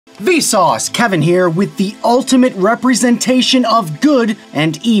Vsauce, Kevin here with the ultimate representation of good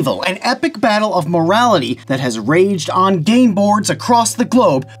and evil, an epic battle of morality that has raged on game boards across the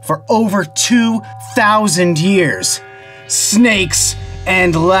globe for over 2,000 years. Snakes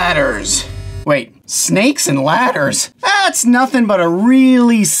and Ladders. Wait, Snakes and Ladders? That's nothing but a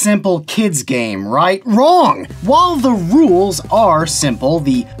really simple kids game, right? Wrong! While the rules are simple,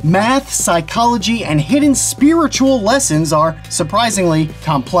 the math, psychology, and hidden spiritual lessons are surprisingly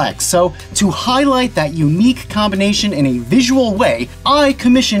complex. So, to highlight that unique combination in a visual way, I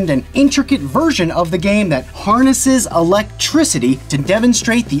commissioned an intricate version of the game that harnesses electricity to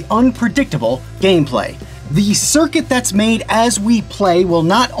demonstrate the unpredictable gameplay. The circuit that's made as we play will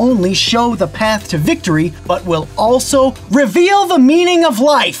not only show the path to victory, but will also reveal the meaning of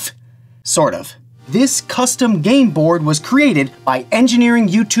life. Sort of. This custom game board was created by engineering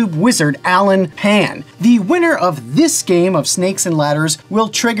YouTube wizard Alan Pan. The winner of this game of Snakes and Ladders will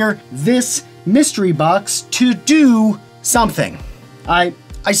trigger this mystery box to do something.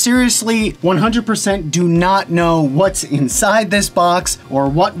 I seriously 100% do not know what's inside this box or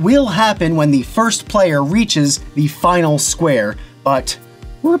what will happen when the first player reaches the final square, but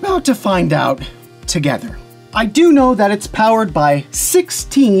we're about to find out together. I do know that it's powered by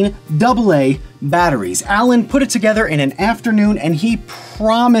 16 AA batteries. Alan put it together in an afternoon and he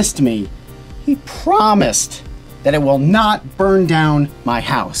promised that it will not burn down my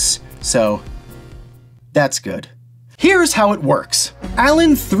house. So that's good. Here's how it works.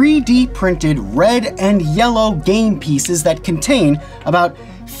 Alan 3D printed red and yellow game pieces that contain about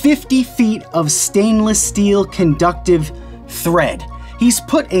 50 feet of stainless steel conductive thread. He's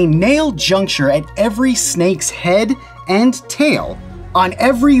put a nail juncture at every snake's head and tail, on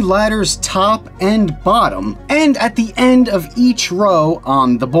every ladder's top and bottom, and at the end of each row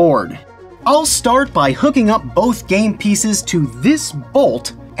on the board. I'll start by hooking up both game pieces to this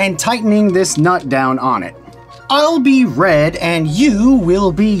bolt and tightening this nut down on it. I'll be red and you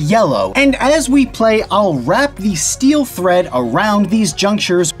will be yellow, and as we play, I'll wrap the steel thread around these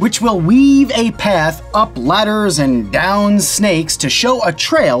junctures, which will weave a path up ladders and down snakes to show a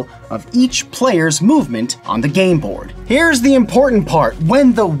trail of each player's movement on the game board. Here's the important part.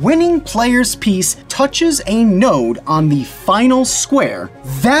 When the winning player's piece touches a node on the final square,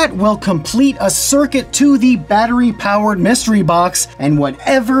 that will complete a circuit to the battery-powered mystery box, and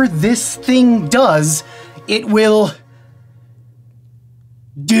whatever this thing does, it will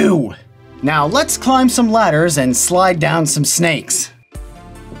do. Now let's climb some ladders and slide down some snakes.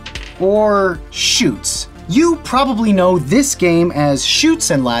 Or chutes. You probably know this game as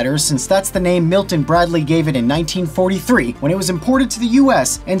Chutes and Ladders, since that's the name Milton Bradley gave it in 1943 when it was imported to the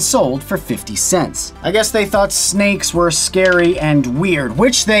US and sold for 50 cents. I guess they thought snakes were scary and weird,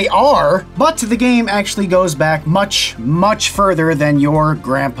 which they are, but the game actually goes back much, much further than your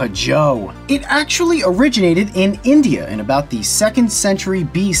Grandpa Joe. It actually originated in India in about the 2nd century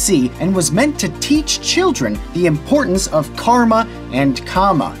BC and was meant to teach children the importance of karma and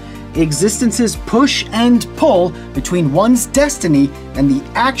kama, existence's push and pull between one's destiny and the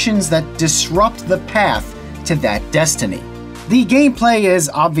actions that disrupt the path to that destiny. The gameplay is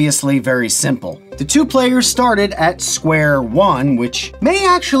obviously very simple. The two players started at square one, which may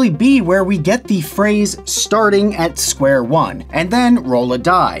actually be where we get the phrase starting at square one, and then roll a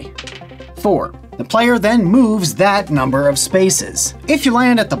die. 4. The player then moves that number of spaces. If you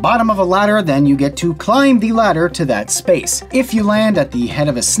land at the bottom of a ladder, then you get to climb the ladder to that space. If you land at the head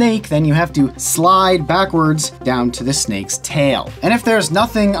of a snake, then you have to slide backwards down to the snake's tail. And if there's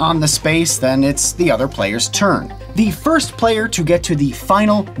nothing on the space, then it's the other player's turn. The first player to get to the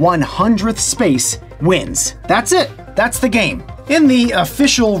final 100th space wins. That's it. That's the game. In the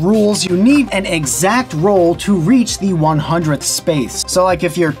official rules, you need an exact roll to reach the 100th space. So like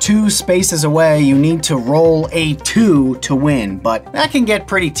if you're 2 spaces away, you need to roll a 2 to win, but that can get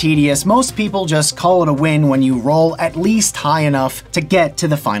pretty tedious. Most people just call it a win when you roll at least high enough to get to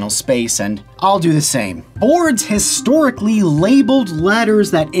the final space, and I'll do the same. Boards historically labeled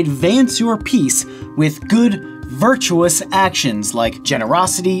ladders that advance your piece with good virtuous actions like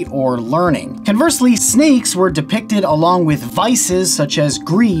generosity or learning. Conversely, snakes were depicted along with vices such as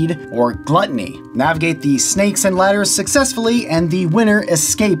greed or gluttony. Navigate the snakes and ladders successfully and the winner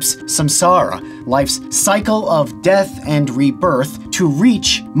escapes samsara, life's cycle of death and rebirth, to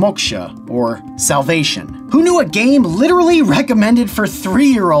reach moksha or salvation. Who knew a game literally recommended for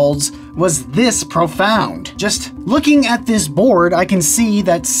 3-year-olds was this profound? Just looking at this board, I can see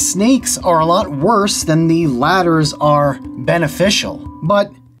that snakes are a lot worse than the ladders are beneficial.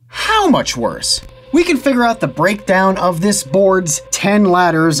 But how much worse? We can figure out the breakdown of this board's 10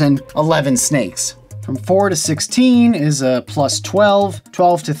 ladders and 11 snakes. From 4 to 16 is a plus 12.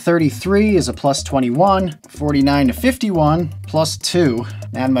 12 to 33 is a plus 21. 49 to 51, plus 2.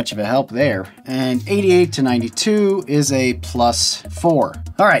 Not much of a help there. And 88 to 92 is a plus 4.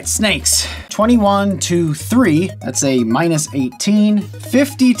 All right, snakes. 21 to 3, that's a minus 18.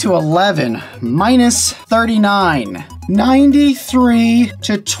 50 to 11, minus 39. 93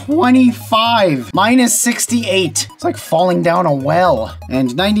 to 25, minus 68. It's like falling down a well.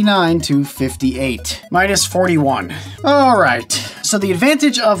 And 99 to 58, minus 41. All right, so the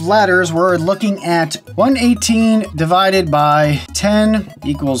advantage of ladders, we're looking at 118 divided by 10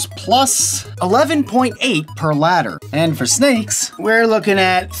 equals plus 11.8 per ladder. And for snakes, we're looking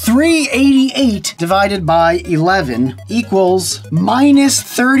at 388 divided by 11 equals minus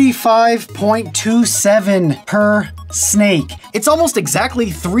 35.27 per snake. It's almost exactly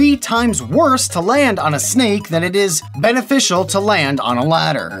 3 times worse to land on a snake than it is beneficial to land on a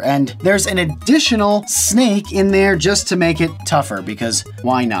ladder. And there's an additional snake in there just to make it tougher, because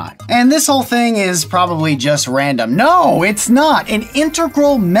why not? And this whole thing is probably just random. No, it's not. An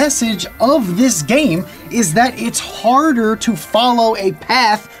integral message of this game is that it's harder to follow a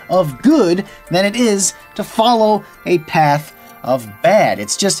path of good than it is to follow a path of bad.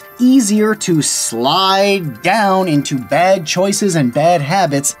 It's just easier to slide down into bad choices and bad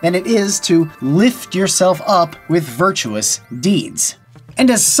habits than it is to lift yourself up with virtuous deeds. And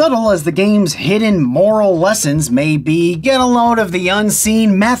as subtle as the game's hidden moral lessons may be, get a load of the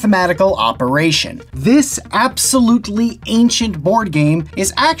unseen mathematical operation. This absolutely ancient board game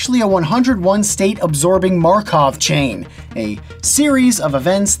is actually a 101 state absorbing Markov chain, a series of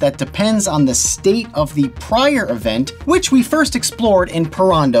events that depends on the state of the prior event, which we first explored in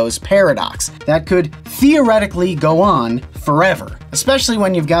Perando's paradox, that could theoretically go on forever, especially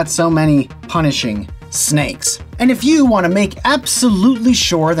when you've got so many punishing snakes. And if you want to make absolutely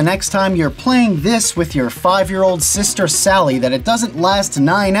sure the next time you're playing this with your 5-year-old sister Sally that it doesn't last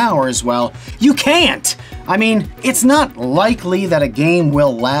 9 hours, well, you can't! I mean, it's not likely that a game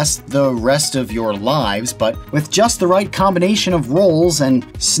will last the rest of your lives, but with just the right combination of rolls and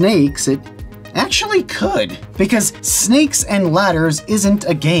snakes, it actually could. Because Snakes and Ladders isn't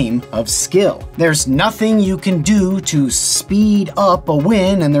a game of skill. There's nothing you can do to speed up a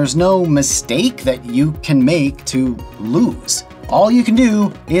win, and there's no mistake that you can make to lose. All you can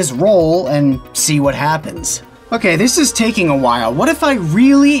do is roll and see what happens. Okay, this is taking a while. What if I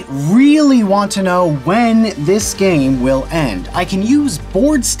really, really want to know when this game will end? I can use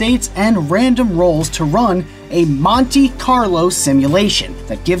board states and random rolls to run a Monte Carlo simulation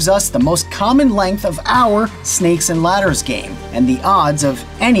that gives us the most common length of our Snakes and Ladders game and the odds of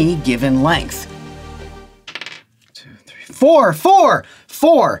any given length. 2, 3,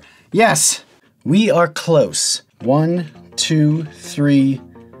 4. Yes, we are close. 1, 2, 3.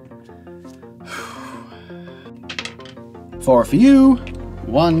 4 for you.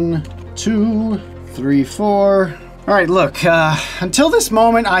 1, 2, 3, 4. All right, look, until this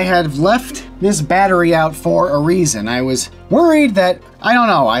moment, I had left this battery out for a reason. I was worried that, I don't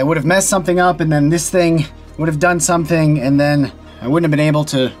know, I would have messed something up and then this thing would have done something and then I wouldn't have been able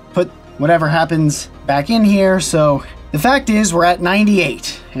to put whatever happens back in here. So the fact is we're at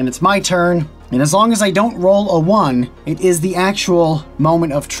 98 and it's my turn. And as long as I don't roll a 1, it is the actual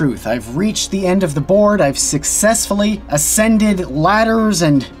moment of truth. I've reached the end of the board. I've successfully ascended ladders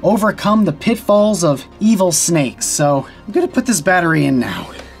and overcome the pitfalls of evil snakes. So I'm gonna put this battery in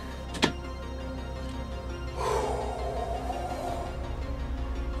now.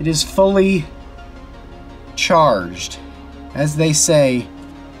 It is fully charged. As they say,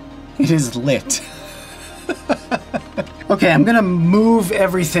 it is lit. Okay, I'm gonna move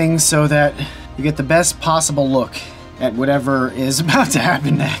everything so that you get the best possible look at whatever is about to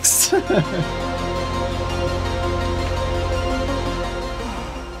happen next.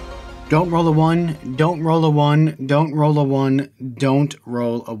 Don't roll a 1, don't roll a 1, don't roll a 1, don't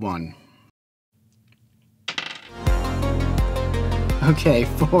roll a 1. Okay,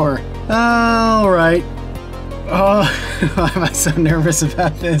 4. All right. Oh, why am I so nervous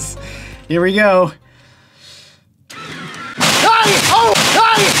about this? Here we go.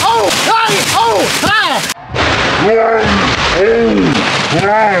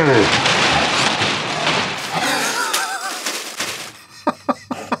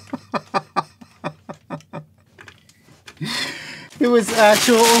 It was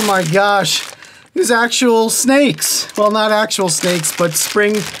actual, oh my gosh, it was actual snakes. Well, not actual snakes, but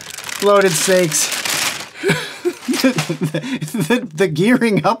spring-loaded snakes. The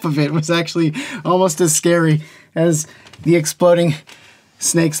gearing up of it was actually almost as scary as the exploding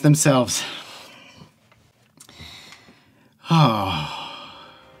snakes themselves. Oh.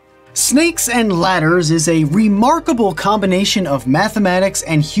 Snakes and Ladders is a remarkable combination of mathematics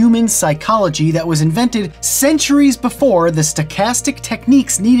and human psychology that was invented centuries before the stochastic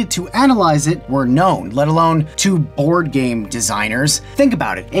techniques needed to analyze it were known, let alone to board game designers. Think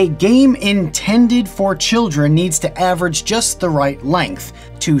about it. A game intended for children needs to average just the right length.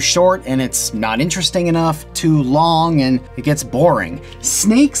 Too short and it's not interesting enough, too long and it gets boring.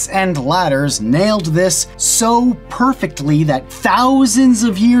 Snakes and Ladders nailed this so perfectly that thousands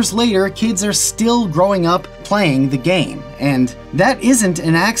of years later, kids are still growing up playing the game. And that isn't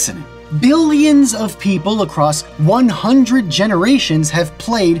an accident. Billions of people across 100 generations have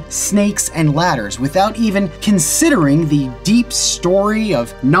played Snakes and Ladders without even considering the deep story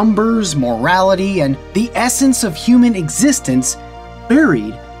of numbers, morality, and the essence of human existence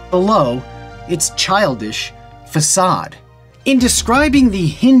buried below its childish facade. In describing the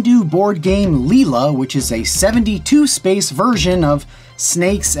Hindu board game Leela, which is a 72-space version of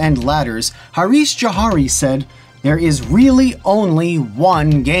Snakes and Ladders, Harish Johari said, "There is really only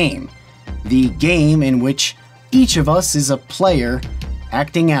one game. The game in which each of us is a player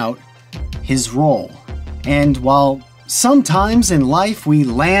acting out his role. And while sometimes in life we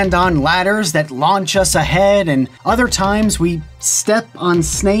land on ladders that launch us ahead, and other times we step on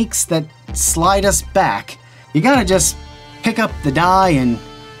snakes that slide us back, you gotta just pick up the die and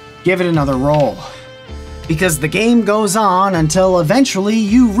give it another roll. Because the game goes on until eventually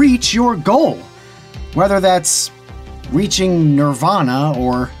you reach your goal. Whether that's reaching nirvana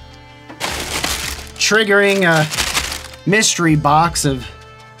or triggering a mystery box of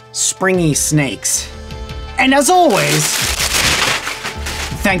springy snakes. And as always,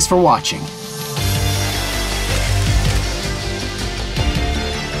 thanks for watching.